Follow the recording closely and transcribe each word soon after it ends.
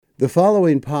The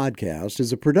following podcast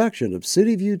is a production of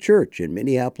City View Church in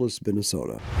Minneapolis,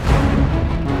 Minnesota.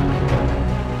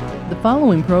 The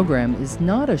following program is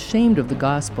not ashamed of the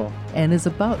gospel and is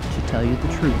about to tell you the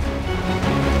truth.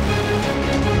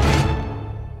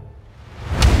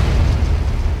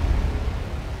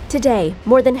 Today,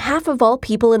 more than half of all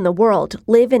people in the world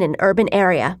live in an urban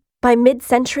area. By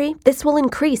mid-century, this will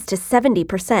increase to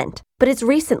 70%. But as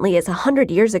recently as 100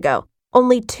 years ago,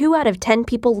 only 2 out of 10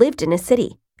 people lived in a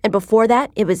city. And before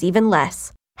that, it was even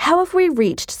less. How have we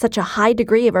reached such a high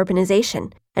degree of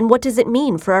urbanization? And what does it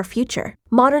mean for our future?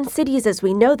 Modern cities as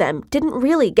we know them didn't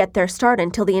really get their start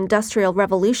until the Industrial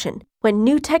Revolution, when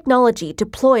new technology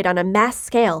deployed on a mass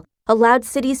scale allowed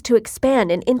cities to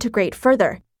expand and integrate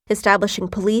further, establishing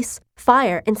police,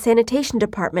 fire, and sanitation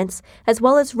departments, as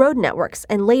well as road networks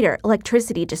and later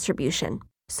electricity distribution.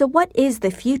 So what is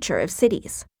the future of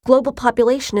cities? Global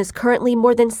population is currently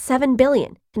more than 7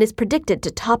 billion and is predicted to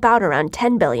top out around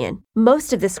 10 billion.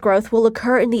 Most of this growth will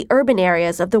occur in the urban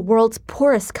areas of the world's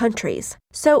poorest countries.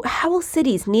 So how will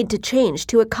cities need to change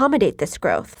to accommodate this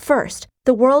growth? First,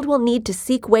 the world will need to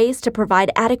seek ways to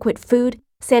provide adequate food,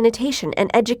 sanitation, and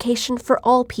education for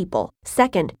all people.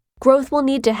 Second, growth will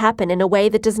need to happen in a way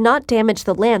that does not damage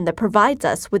the land that provides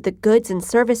us with the goods and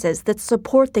services that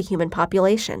support the human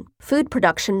population. Food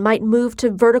production might move to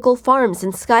vertical farms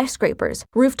and skyscrapers,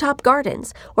 rooftop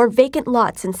gardens, or vacant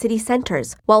lots in city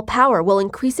centers, while power will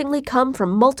increasingly come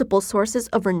from multiple sources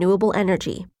of renewable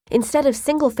energy. Instead of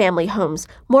single-family homes,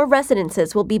 more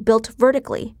residences will be built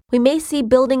vertically. We may see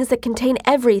buildings that contain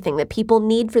everything that people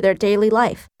need for their daily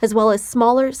life, as well as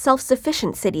smaller,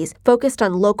 self-sufficient cities focused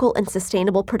on local and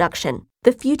sustainable production.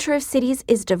 The future of cities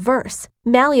is diverse,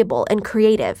 malleable, and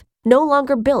creative, no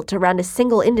longer built around a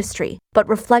single industry, but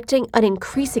reflecting an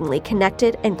increasingly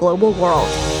connected and global world.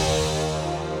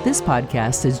 This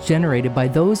podcast is generated by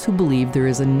those who believe there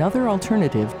is another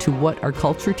alternative to what our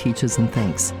culture teaches and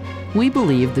thinks. We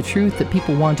believe the truth that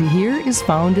people want to hear is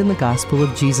found in the gospel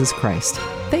of Jesus Christ.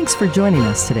 Thanks for joining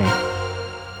us today.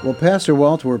 Well, Pastor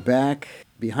Walt, we're back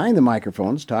behind the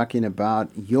microphones talking about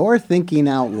your thinking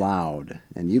out loud.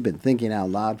 And you've been thinking out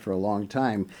loud for a long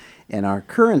time. And our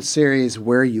current series,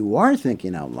 Where You Are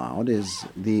Thinking Out Loud, is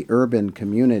the urban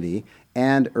community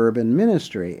and urban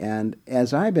ministry. And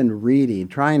as I've been reading,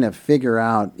 trying to figure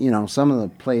out, some of the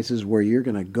places where you're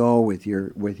going to go with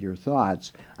your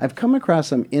thoughts, I've come across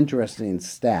some interesting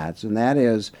stats, and that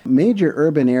is major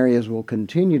urban areas will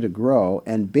continue to grow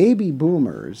and baby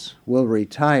boomers will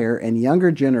retire and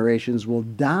younger generations will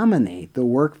dominate the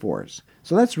workforce.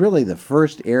 So that's really the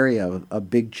first area of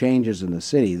big changes in the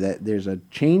city, that there's a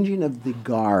changing of the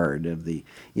guard of the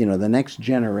next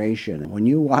generation. When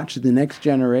you watch the next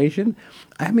generation,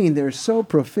 they're so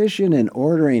proficient in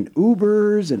ordering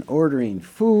Ubers and ordering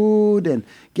food and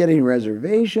getting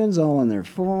reservations all on their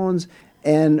phones.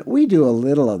 And we do a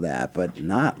little of that, but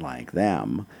not like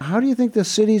them. How do you think the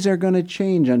cities are going to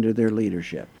change under their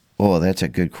leadership? Oh, that's a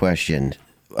good question.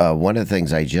 One of the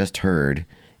things I just heard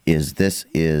is this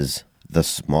is the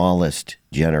smallest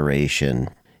generation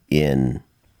in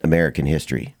American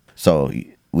history. So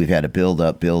we've had to build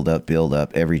up.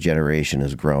 Every generation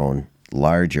has grown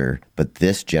larger, but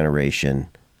this generation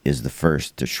is the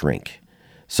first to shrink.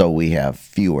 So we have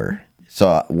fewer.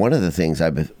 So one of the things I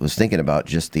was thinking about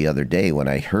just the other day when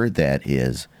I heard that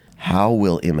is, how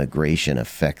will immigration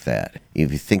affect that?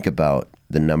 If you think about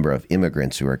the number of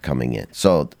immigrants who are coming in.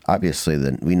 So obviously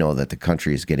we know that the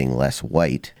country is getting less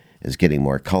white, is getting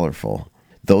more colorful.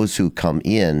 Those who come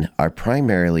in are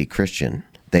primarily Christian.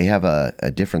 They have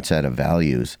a different set of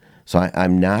values. So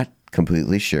I'm not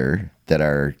completely sure that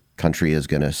our country is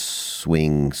going to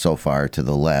swing so far to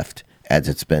the left as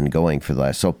it's been going for the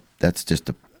last. So that's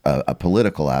just a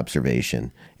political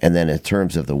observation. And then in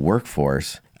terms of the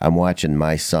workforce, I'm watching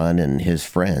my son and his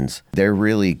friends. They're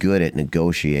really good at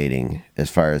negotiating as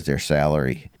far as their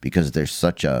salary because there's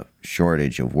such a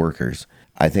shortage of workers.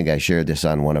 I think I shared this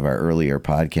on one of our earlier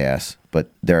podcasts,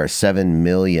 but there are 7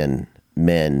 million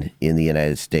men in the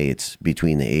United States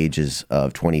between the ages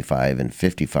of 25 and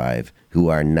 55 who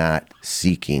are not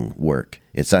seeking work.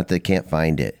 It's not that they can't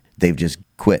find it. They've just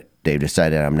quit. They've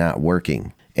decided, I'm not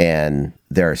working. And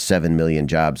there are 7 million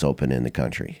jobs open in the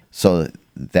country. So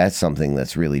that's something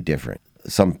that's really different.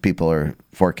 Some people are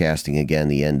forecasting, again,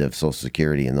 the end of Social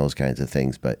Security and those kinds of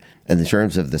things. But in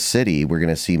terms of the city, we're going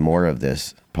to see more of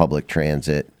this public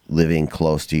transit, living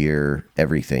close to your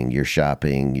everything, your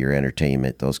shopping, your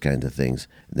entertainment, those kinds of things.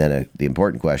 Then the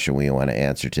important question we want to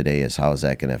answer today is, how is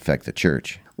that going to affect the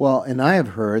church? Well, and I have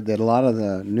heard that a lot of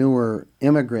the newer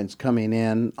immigrants coming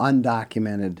in,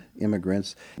 undocumented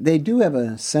immigrants, they do have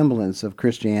a semblance of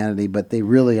Christianity, but they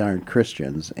really aren't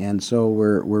Christians. And so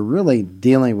we're really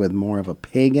dealing with more of a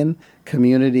pagan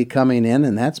community coming in,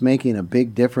 and that's making a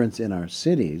big difference in our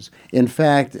cities. In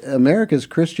fact, America's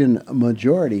Christian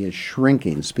majority is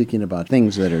shrinking, speaking about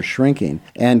things that are shrinking,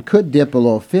 and could dip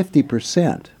below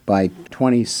 50% by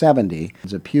 2070.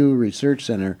 The Pew Research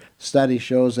Center study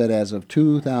shows that as of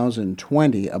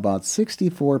 2020, about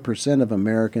 64% of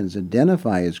Americans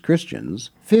identify as Christians.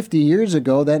 50 years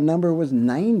ago, that number was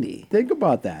 90. Think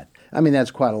about that. I mean,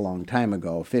 that's quite a long time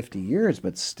ago, 50 years,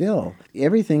 but still,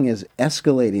 everything is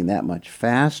escalating that much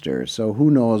faster. So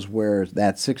who knows where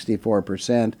that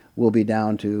 64% will be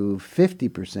down to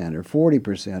 50% or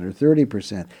 40% or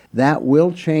 30%. That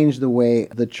will change the way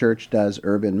the church does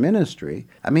urban ministry.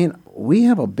 I mean, we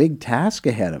have a big task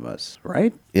ahead of us,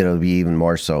 right? It'll be even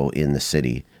more so in the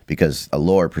city because a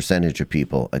lower percentage of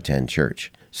people attend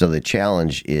church. So the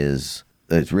challenge is,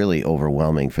 it's really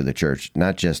overwhelming for the church,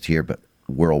 not just here, but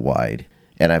worldwide.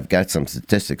 And I've got some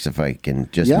statistics, if I can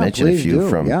just mention a few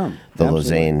from the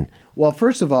Lausanne. Well,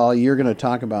 first of all, you're going to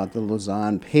talk about the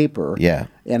Lausanne paper. Yeah.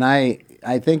 And I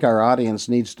think our audience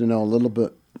needs to know a little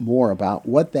bit more about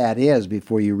what that is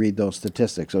before you read those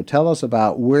statistics. So tell us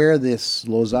about where this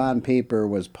Lausanne paper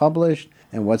was published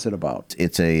and what's it about.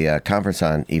 It's a conference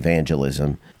on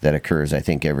evangelism that occurs, I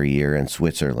think, every year in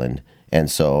Switzerland. And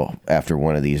so after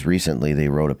one of these recently, they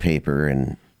wrote a paper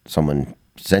and someone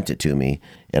sent it to me,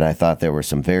 and I thought there were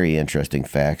some very interesting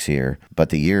facts here. But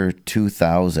the year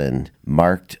 2000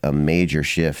 marked a major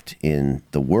shift in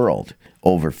the world.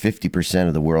 Over 50%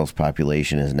 of the world's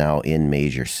population is now in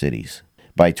major cities.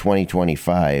 By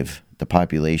 2025, the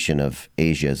population of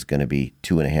Asia is going to be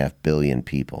 2.5 billion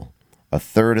people. A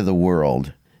third of the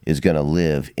world is going to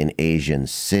live in Asian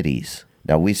cities.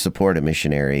 Now, we support a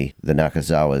missionary, the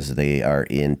Nakazawas. They are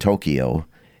in Tokyo.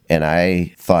 And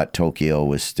I thought Tokyo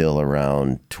was still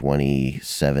around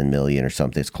 27 million or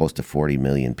something. It's close to 40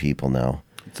 million people now.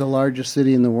 It's the largest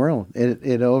city in the world.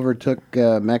 It overtook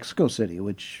Mexico City,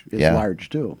 which is large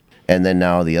too. And then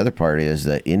now the other part is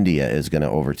that India is going to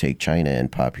overtake China in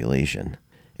population.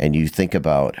 And you think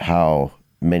about how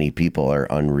many people are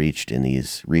unreached in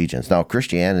these regions. Now,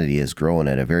 Christianity is growing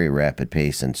at a very rapid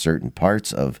pace in certain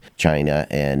parts of China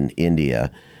and India.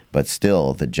 But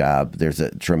still, there's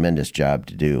a tremendous job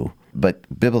to do.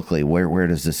 But biblically, where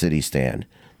does the city stand?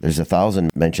 There's 1,000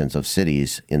 mentions of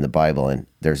cities in the Bible, and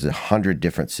there's 100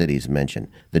 different cities mentioned.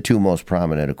 The two most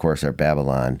prominent, of course, are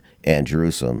Babylon and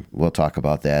Jerusalem. We'll talk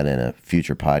about that in a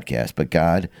future podcast. But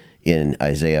God, in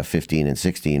Isaiah 15 and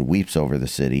 16, weeps over the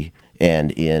city.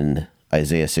 And in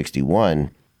Isaiah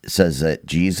 61, says that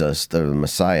Jesus, the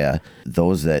Messiah,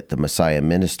 those that the Messiah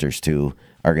ministers to,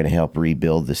 are going to help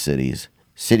rebuild the cities.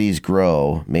 Cities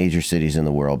grow, major cities in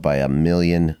the world, by 1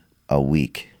 million a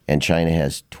week. And China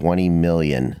has 20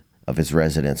 million of its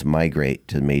residents migrate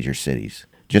to major cities.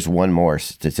 Just one more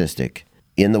statistic.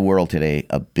 In the world today,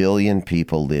 1 billion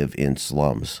people live in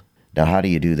slums. Now, how do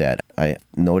you do that? I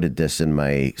noted this in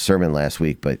my sermon last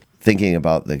week, but thinking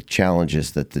about the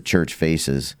challenges that the church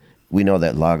faces, we know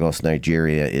that Lagos,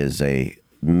 Nigeria is a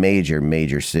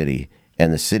major city.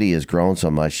 And the city has grown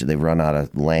so much, they've run out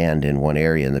of land in one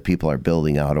area, and the people are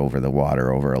building out over the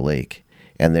water, over a lake.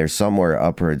 And there's somewhere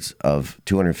upwards of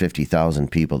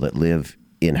 250,000 people that live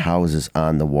in houses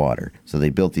on the water. So they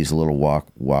built these little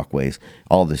walkways.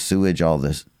 All the sewage, all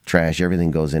the trash, everything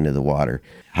goes into the water.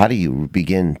 How do you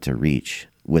begin to reach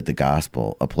with the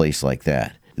gospel a place like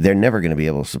that? They're never going to be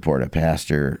able to support a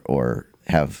pastor or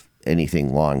have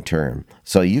anything long term.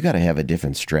 So you got to have a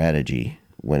different strategy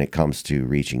when it comes to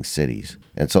reaching cities.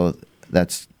 And so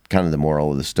that's kind of the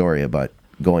moral of the story about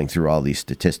going through all these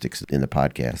statistics in the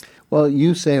podcast. Well,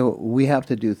 you say we have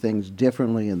to do things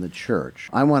differently in the church.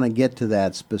 I want to get to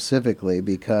that specifically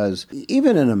because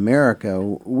even in America,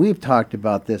 we've talked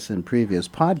about this in previous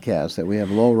podcasts, that we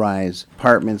have low-rise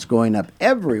apartments going up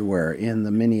everywhere in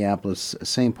the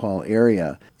Minneapolis-St. Paul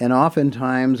area. And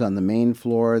oftentimes on the main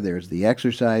floor, there's the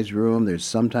exercise room, there's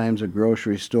sometimes a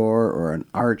grocery store or an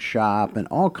art shop and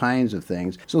all kinds of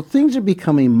things. So things are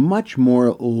becoming much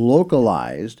more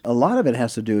localized. A lot of it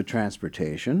has to do with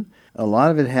transportation. A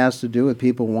lot of it has to do with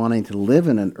people wanting to live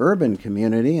in an urban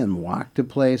community and walk to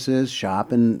places,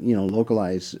 shop in,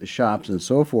 localized shops and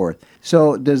so forth.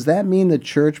 So does that mean the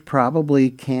church probably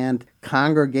can't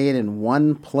congregate in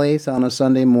one place on a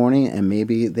Sunday morning and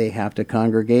maybe they have to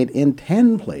congregate in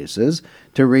 10 places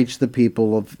to reach the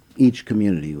people of, each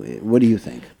community. What do you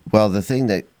think? Well, the thing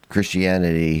that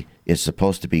Christianity is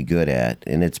supposed to be good at,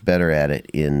 and it's better at it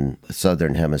in the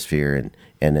Southern Hemisphere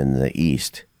and in the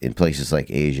East, in places like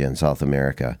Asia and South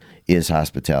America, is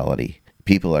hospitality.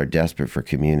 People are desperate for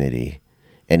community.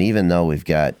 And even though we've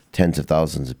got tens of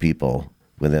thousands of people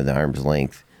within arm's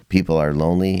length, people are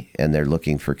lonely and they're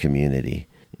looking for community.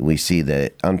 We see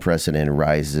the unprecedented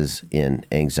rises in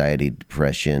anxiety,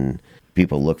 depression.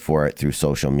 People look for it through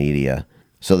social media.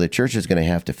 So the church is going to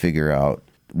have to figure out,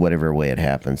 whatever way it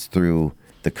happens, through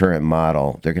the current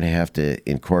model, they're going to have to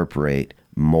incorporate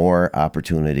more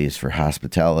opportunities for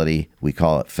hospitality. We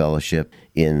call it fellowship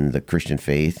in the Christian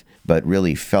faith, but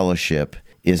really fellowship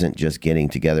isn't just getting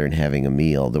together and having a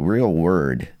meal. The real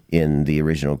word in the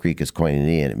original Greek is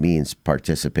koinonia, and it means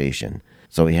participation.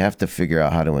 So we have to figure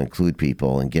out how to include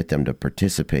people and get them to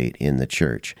participate in the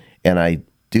church. And I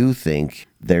do think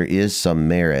there is some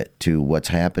merit to what's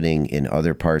happening in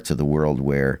other parts of the world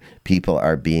where people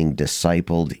are being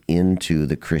discipled into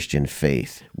the Christian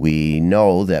faith. We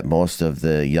know that most of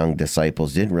the young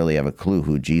disciples didn't really have a clue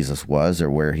who Jesus was or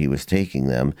where he was taking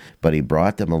them, but he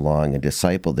brought them along and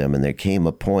discipled them. And there came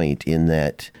a point in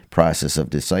that process of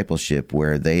discipleship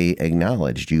where they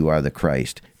acknowledged, you are the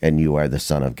Christ and you are the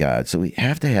Son of God. So we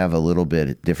have to have a little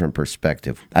bit different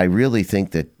perspective. I really think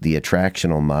that the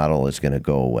attractional model is going to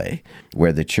go away,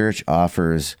 where the church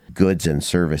offers goods and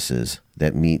services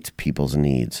that meet people's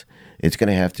needs. It's going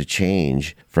to have to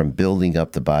change from building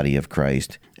up the body of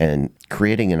Christ and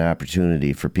creating an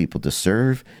opportunity for people to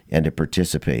serve and to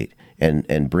participate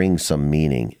and bring some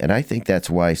meaning. And I think that's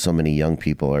why so many young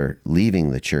people are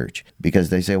leaving the church, because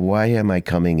they say, why am I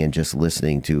coming and just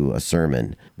listening to a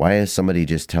sermon? Why is somebody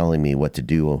just telling me what to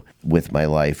do with my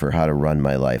life or how to run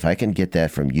my life? I can get that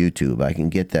from YouTube. I can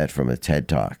get that from a TED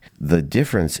Talk. The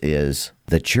difference is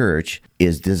the church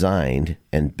is designed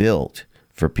and built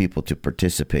for people to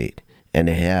participate and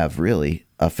to have really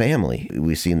a family.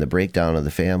 We've seen the breakdown of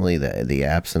the family, the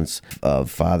absence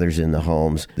of fathers in the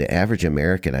homes. The average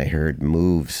American, I heard,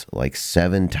 moves like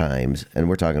 7 times, and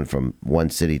we're talking from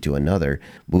one city to another,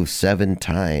 moves 7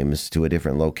 times to a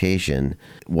different location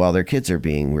while their kids are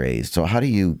being raised. So how do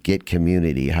you get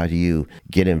community? How do you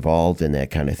get involved in that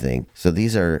kind of thing? So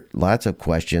these are lots of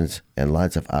questions and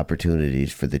lots of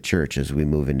opportunities for the church as we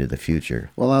move into the future.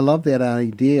 Well, I love that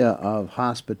idea of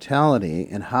hospitality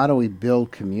and how do we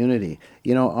build community.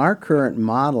 You know, our current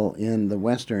model in the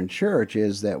Western Church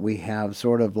is that we have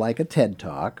sort of like a TED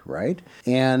Talk, right?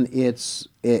 And it's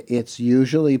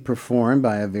usually performed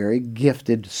by a very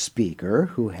gifted speaker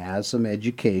who has some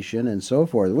education and so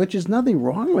forth, which is nothing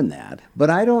wrong with that. But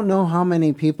I don't know how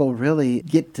many people really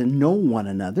get to know one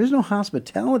another. There's no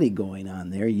hospitality going on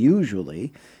there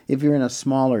usually. If you're in a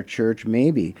smaller church,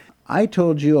 maybe. I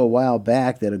told you a while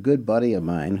back that a good buddy of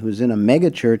mine who's in a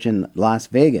mega church in Las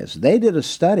Vegas, they did a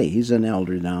study. He's an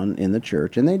elder down in the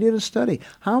church, and they did a study.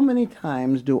 How many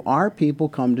times do our people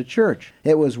come to church?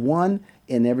 It was 1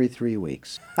 in every 3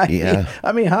 weeks.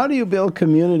 I mean, how do you build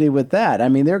community with that? I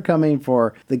mean, they're coming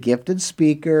for the gifted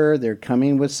speaker. They're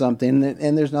coming with something,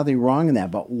 and there's nothing wrong in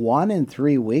that. But 1 in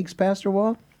 3 weeks, Pastor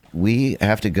Walt? We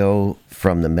have to go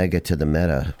from the mega to the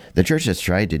meta. The church has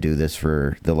tried to do this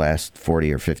for the last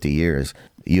 40 or 50 years.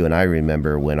 You and I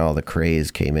remember when all the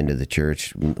craze came into the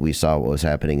church. We saw what was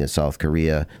happening in South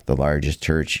Korea, the largest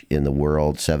church in the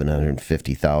world,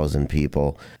 750,000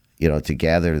 people. You know, to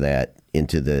gather that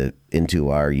into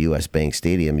our U.S. Bank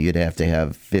Stadium, you'd have to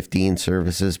have 15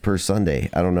 services per Sunday.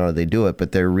 I don't know how they do it,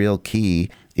 but their real key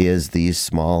is these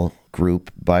small group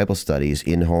Bible studies,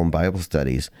 in-home Bible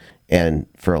studies. And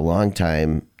for a long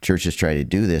time, churches tried to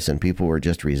do this, and people were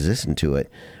just resistant to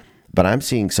it. But I'm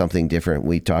seeing something different.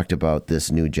 We talked about this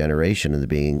new generation in the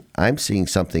beginning. I'm seeing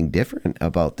something different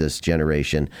about this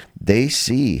generation. They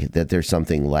see that there's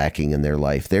something lacking in their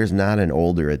life. There's not an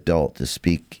older adult to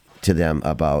speak to them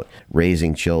about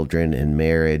raising children and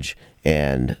marriage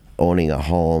and owning a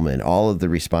home and all of the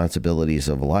responsibilities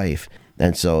of life.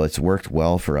 And so it's worked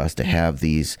well for us to have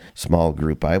these small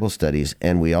group Bible studies.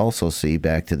 And we also see,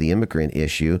 back to the immigrant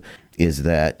issue, is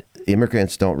that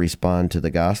immigrants don't respond to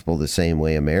the gospel the same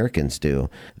way Americans do.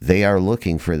 They are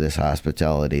looking for this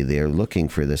hospitality. They are looking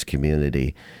for this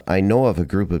community. I know of a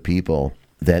group of people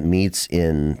that meets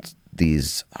in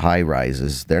these high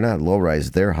rises. They're not low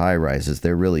rises, they're high rises.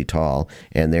 They're really tall,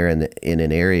 and they're in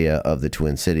an area of the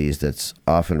Twin Cities that's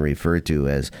often referred to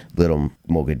as Little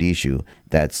Mogadishu.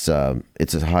 That's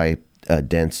it's a high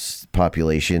dense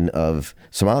population of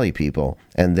Somali people,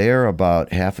 and there are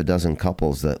about half a dozen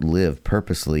couples that live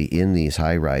purposely in these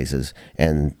high rises,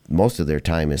 and most of their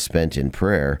time is spent in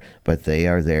prayer, but they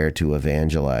are there to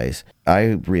evangelize.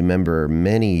 I remember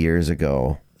many years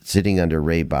ago sitting under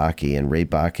Ray Bakke, and Ray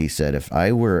Bakke said, if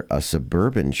I were a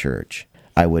suburban church,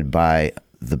 I would buy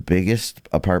the biggest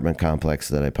apartment complex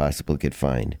that I possibly could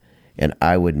find, and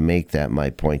I would make that my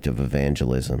point of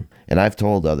evangelism. And I've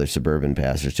told other suburban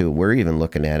pastors too, we're even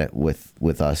looking at it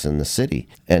with us in the city.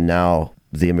 And now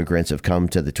the immigrants have come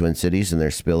to the Twin Cities, and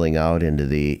they're spilling out into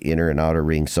the inner and outer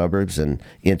ring suburbs and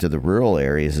into the rural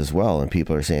areas as well. And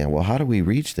people are saying, well, how do we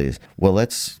reach these? Well,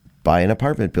 let's buy an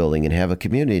apartment building and have a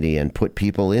community and put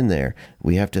people in there.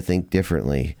 We have to think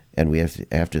differently, and we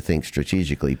have to think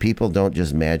strategically. People don't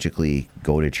just magically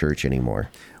go to church anymore.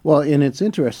 Well, and it's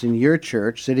interesting, your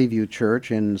church, City View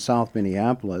Church in South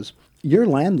Minneapolis, you're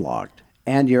landlocked,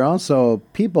 and you're also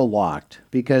people locked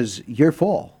because you're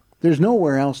full. There's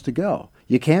nowhere else to go.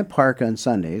 You can't park on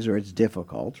Sundays, or it's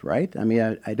difficult, right? I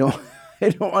mean, I don't I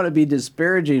don't want to be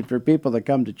disparaging for people that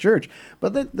come to church,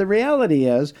 but the reality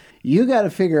is you got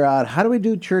to figure out, how do we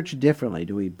do church differently?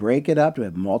 Do we break it up? Do we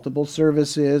have multiple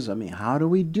services? I mean, how do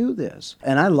we do this?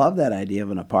 And I love that idea of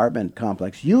an apartment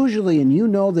complex. Usually, and you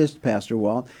know this, Pastor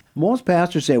Walt, most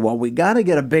pastors say, well, we got to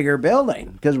get a bigger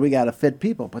building because we got to fit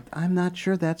people. But I'm not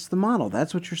sure that's the model.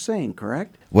 That's what you're saying,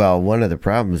 correct? Well, one of the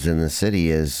problems in the city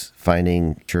is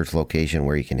finding church location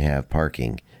where you can have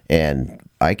parking. And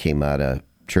I came out of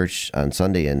church on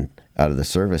Sunday and out of the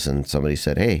service, and somebody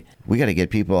said, hey, we got to get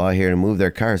people out here to move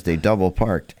their cars. They double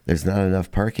parked. There's not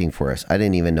enough parking for us. I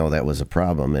didn't even know that was a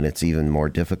problem, and it's even more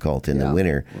difficult in the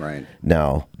winter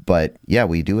now. But yeah,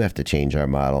 we do have to change our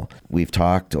model. We've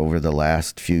talked over the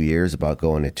last few years about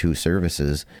going to 2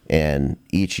 services, and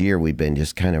each year we've been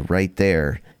just kind of right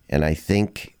there. And I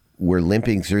think we're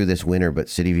limping through this winter, but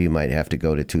City View might have to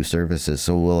go to 2 services.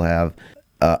 So we'll have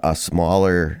a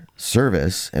smaller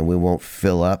service, and we won't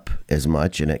fill up as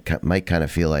much, and it might kind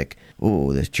of feel like,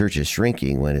 oh, this church is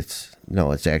shrinking, when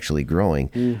it's actually growing.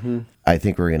 Mm-hmm. I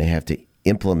think we're going to have to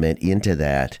implement into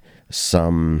that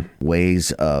some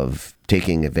ways of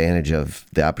taking advantage of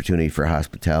the opportunity for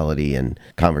hospitality and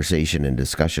conversation and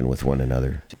discussion with one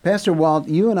another. Pastor Walt,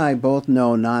 you and I both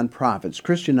know nonprofits,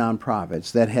 Christian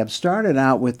nonprofits, that have started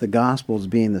out with the Gospels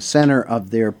being the center of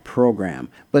their program.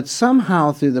 But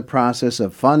somehow through the process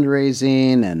of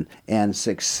fundraising and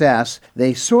success,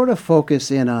 they sort of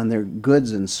focus in on their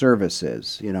goods and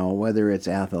services, whether it's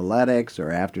athletics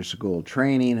or after-school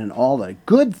training and all the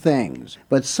good things.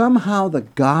 But somehow the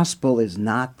gospel is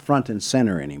not front and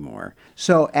center anymore.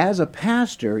 So as a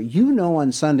pastor,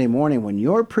 on Sunday morning when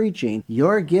you're preaching,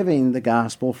 you're giving the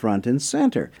gospel front and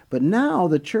center. But now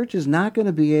the church is not going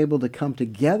to be able to come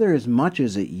together as much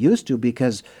as it used to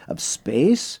because of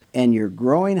space, and you're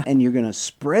growing and you're going to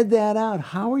spread that out.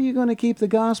 How are you going to keep the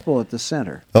gospel at the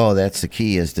center? Oh, that's the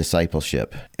key, is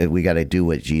discipleship. We got to do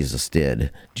what Jesus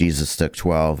did. Jesus took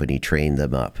 12 and he trained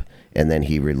them up, and then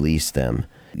he released them.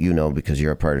 Because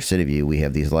you're a part of City View, we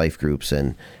have these life groups,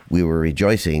 and we were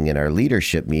rejoicing in our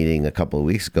leadership meeting a couple of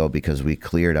weeks ago because we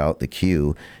cleared out the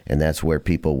queue, and that's where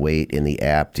people wait in the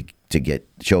app to get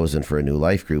chosen for a new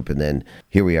life group. And then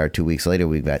here we are 2 weeks later,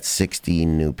 we've got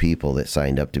 16 new people that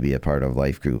signed up to be a part of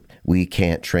life group. We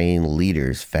can't train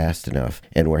leaders fast enough,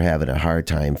 and we're having a hard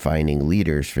time finding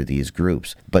leaders for these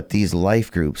groups. But these life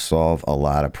groups solve a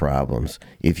lot of problems.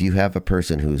 If you have a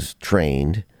person who's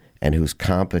trained and who's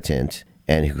competent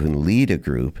and who can lead a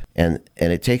group, and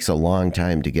it takes a long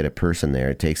time to get a person there.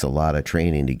 It takes a lot of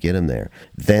training to get them there.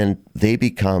 Then they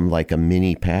become like a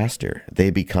mini pastor. They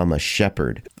become a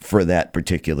shepherd for that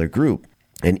particular group.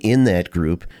 And in that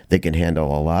group, they can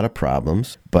handle a lot of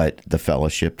problems, but the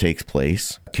fellowship takes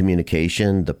place,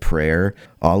 communication, the prayer,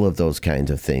 all of those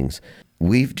kinds of things.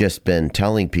 We've just been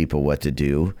telling people what to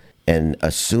do and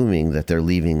assuming that they're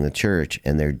leaving the church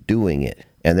and they're doing it,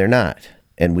 and they're not.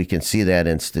 And we can see that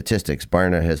in statistics.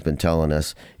 Barna has been telling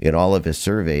us in all of his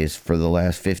surveys for the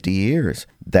last 50 years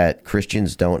that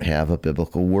Christians don't have a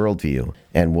biblical worldview.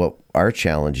 And what our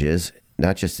challenge is,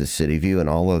 not just the City View and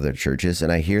all other churches,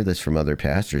 and I hear this from other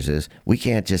pastors, is we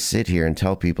can't just sit here and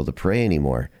tell people to pray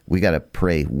anymore. We got to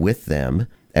pray with them,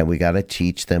 and we got to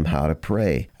teach them how to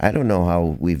pray. I don't know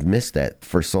how we've missed that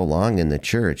for so long in the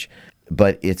church,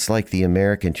 but it's like the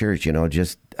American church,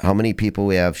 just how many people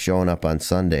we have showing up on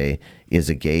Sunday is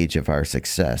a gauge of our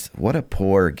success. What a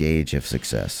poor gauge of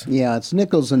success. Yeah, it's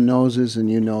nickels and noses,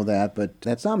 and you know that, but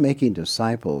that's not making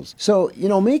disciples. So,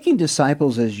 making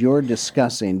disciples, as you're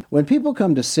discussing, when people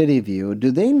come to City View, do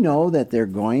they know that they're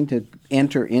going to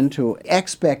enter into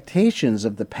expectations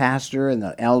of the pastor and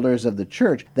the elders of the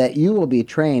church that you will be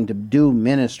trained to do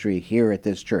ministry here at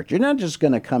this church? You're not just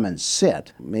going to come and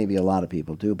sit. Maybe a lot of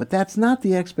people do, but that's not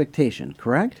the expectation,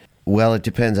 correct? Well, it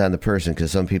depends on the person,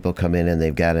 because some people come in and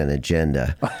they've got an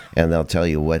agenda, and they'll tell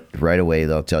you what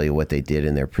they did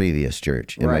in their previous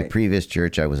church. In my previous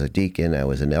church, I was a deacon, I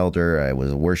was an elder, I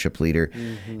was a worship leader,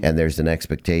 and there's an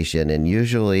expectation. And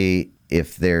usually,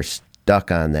 if they're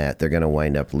stuck on that, they're going to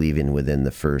wind up leaving within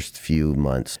the first few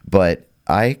months. But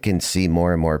I can see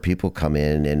more and more people come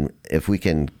in, and if we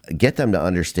can get them to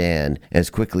understand as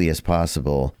quickly as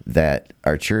possible that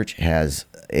our church has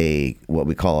what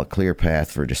we call a clear path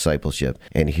for discipleship,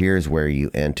 and here's where you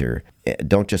enter.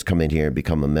 Don't just come in here and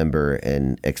become a member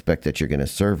and expect that you're going to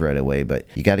serve right away, but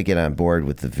you got to get on board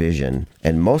with the vision.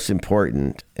 And most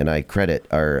important, and I credit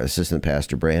our assistant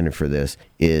pastor Brandon for this,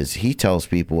 is he tells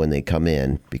people when they come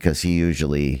in, because he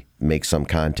usually makes some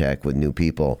contact with new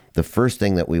people, the first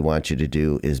thing that we want you to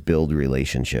do is build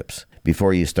relationships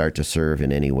before you start to serve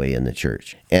in any way in the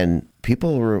church. And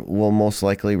people will most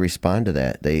likely respond to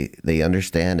that. They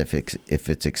understand if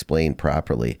it's explained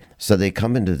properly. So they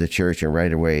come into the church and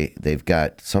right away they've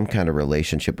got some kind of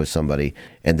relationship with somebody,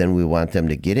 and then we want them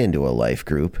to get into a life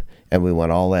group, and we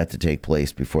want all that to take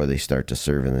place before they start to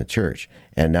serve in the church.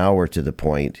 And now we're to the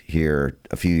point here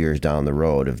a few years down the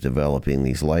road of developing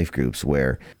these life groups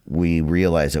where we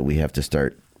realize that we have to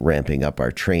start ramping up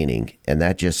our training. And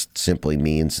that just simply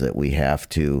means that we have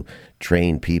to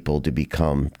train people to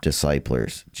become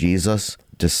disciplers. Jesus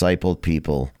discipled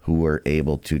people who were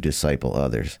able to disciple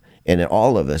others. And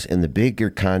all of us, in the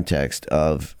bigger context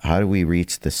of how do we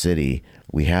reach the city,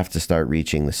 we have to start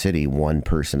reaching the city one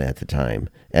person at a time.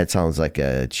 That sounds like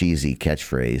a cheesy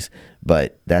catchphrase,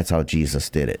 but that's how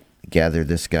Jesus did it. Gather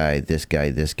this guy, this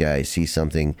guy, this guy, see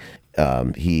something.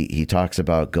 He talks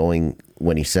about going,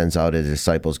 when he sends out his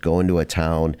disciples, go into a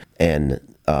town and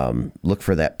look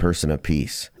for that person of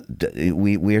peace.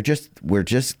 We're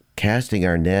just casting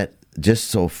our net just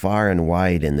so far and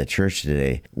wide in the church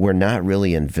today. We're not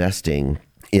really investing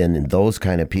in those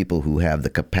kind of people who have the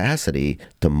capacity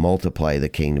to multiply the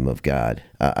kingdom of God.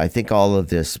 I think all of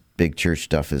this big church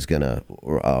stuff is going to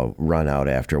run out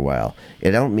after a while.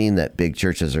 It don't mean that big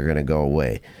churches are going to go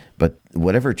away, but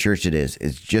whatever church it is,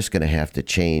 it's just going to have to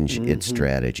change its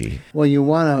strategy. Well, you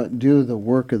want to do the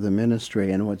work of the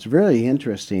ministry, and what's really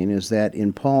interesting is that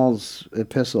in Paul's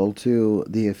epistle to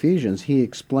the Ephesians, he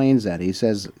explains that. He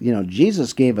says,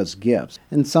 Jesus gave us gifts,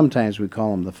 and sometimes we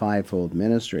call them the fivefold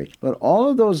ministry. But all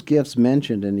of those gifts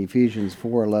mentioned in Ephesians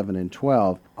 4:11 and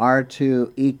 12 are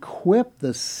to equip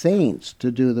the saints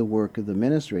to do the work of the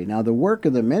ministry. Now, the work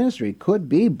of the ministry could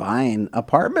be buying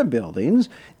apartment buildings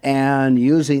and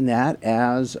using that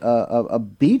as a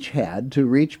beachhead to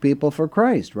reach people for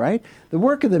Christ, right? The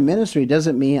work of the ministry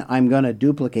doesn't mean I'm going to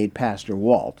duplicate Pastor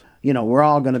Walt. We're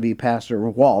all going to be Pastor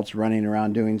Waltz running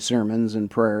around doing sermons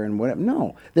and prayer and whatever.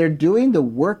 No, they're doing the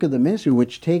work of the ministry,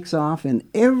 which takes off in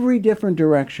every different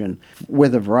direction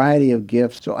with a variety of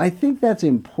gifts. So I think that's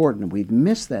important. We've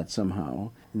missed that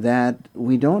somehow, that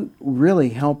we don't really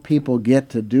help people get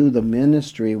to do the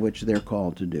ministry which they're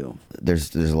called to do.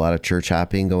 There's a lot of church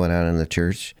hopping going on in the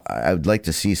church. I would like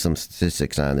to see some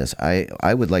statistics on this.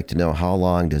 I would like to know, how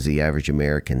long does the average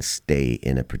American stay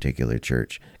in a particular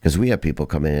church? Because we have people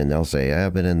come in and they'll say,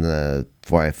 I've been in the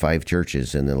five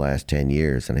churches in the last 10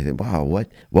 years. And I think, wow,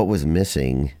 what was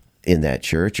missing in that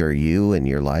church, or you and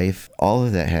your life? All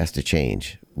of that has to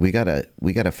change. We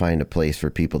gotta find a place for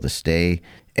people to stay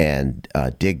and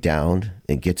dig down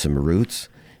and get some roots,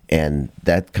 and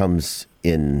that comes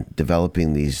in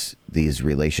developing these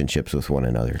relationships with one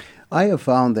another. I have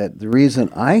found that the reason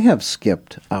I have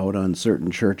skipped out on certain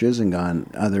churches and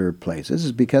gone other places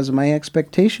is because my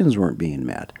expectations weren't being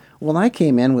met. Well, I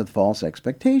came in with false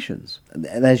expectations.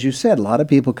 As you said, a lot of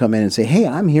people come in and say, hey,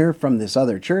 I'm here from this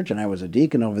other church and I was a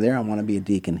deacon over there, I want to be a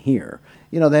deacon here.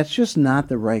 That's just not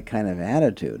the right kind of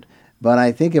attitude. But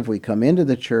I think if we come into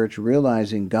the church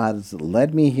realizing God's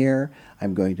led me here,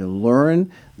 I'm going to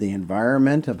learn the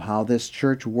environment of how this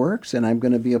church works, and I'm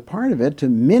going to be a part of it to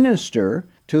minister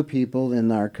to people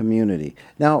in our community.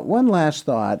 Now, one last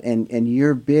thought, and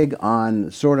you're big on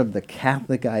sort of the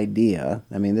Catholic idea,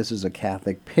 this is a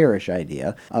Catholic parish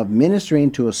idea, of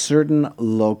ministering to a certain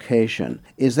location.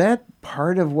 Is that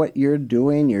part of what you're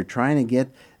doing? You're trying to get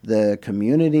the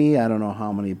community, I don't know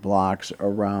how many blocks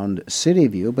around City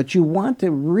View, but you want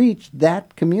to reach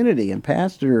that community and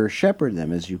pastor or shepherd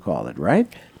them, as you call it, right?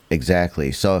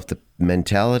 Exactly. So if the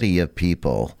mentality of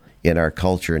people in our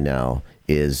culture now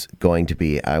is going to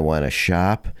be, I want to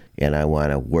shop and I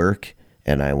want to work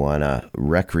and I want to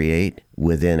recreate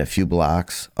within a few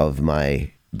blocks of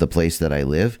the place that I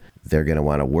live, they're going to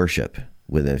want to worship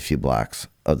within a few blocks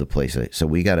of the place. So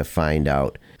we got to find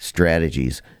out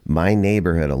strategies. My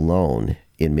neighborhood alone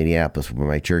in Minneapolis, where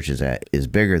my church is at, is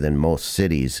bigger than most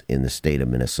cities in the state of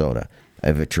Minnesota. I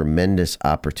have a tremendous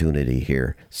opportunity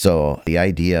here. So the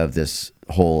idea of this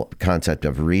whole concept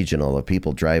of regional, of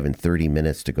people driving 30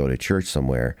 minutes to go to church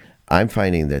somewhere, I'm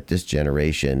finding that this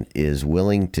generation is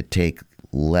willing to take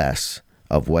less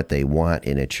of what they want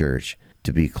in a church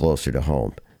to be closer to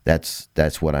home.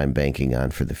 That's what I'm banking on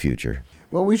for the future.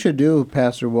 What we should do,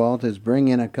 Pastor Walt, is bring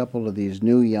in a couple of these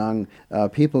new young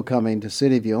people coming to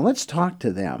City View, and let's talk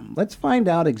to them. Let's find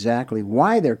out exactly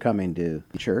why they're coming to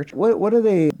church. What are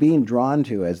they being drawn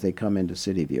to as they come into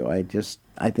City View? I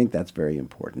think that's very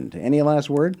important. Any last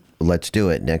word? Let's do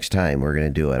it. Next time we're going to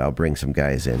do it. I'll bring some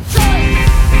guys in.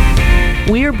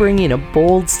 We are bringing a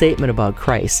bold statement about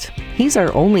Christ. He's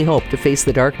our only hope to face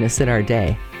the darkness in our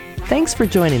day. Thanks for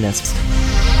joining us.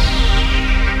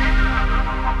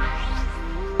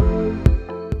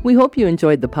 We hope you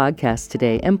enjoyed the podcast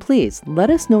today, and please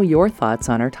let us know your thoughts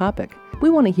on our topic.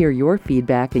 We want to hear your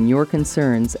feedback and your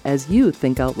concerns as you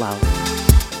think out loud.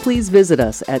 Please visit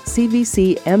us at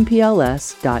cvcmpls.org.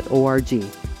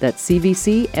 That's cvcmpls.org.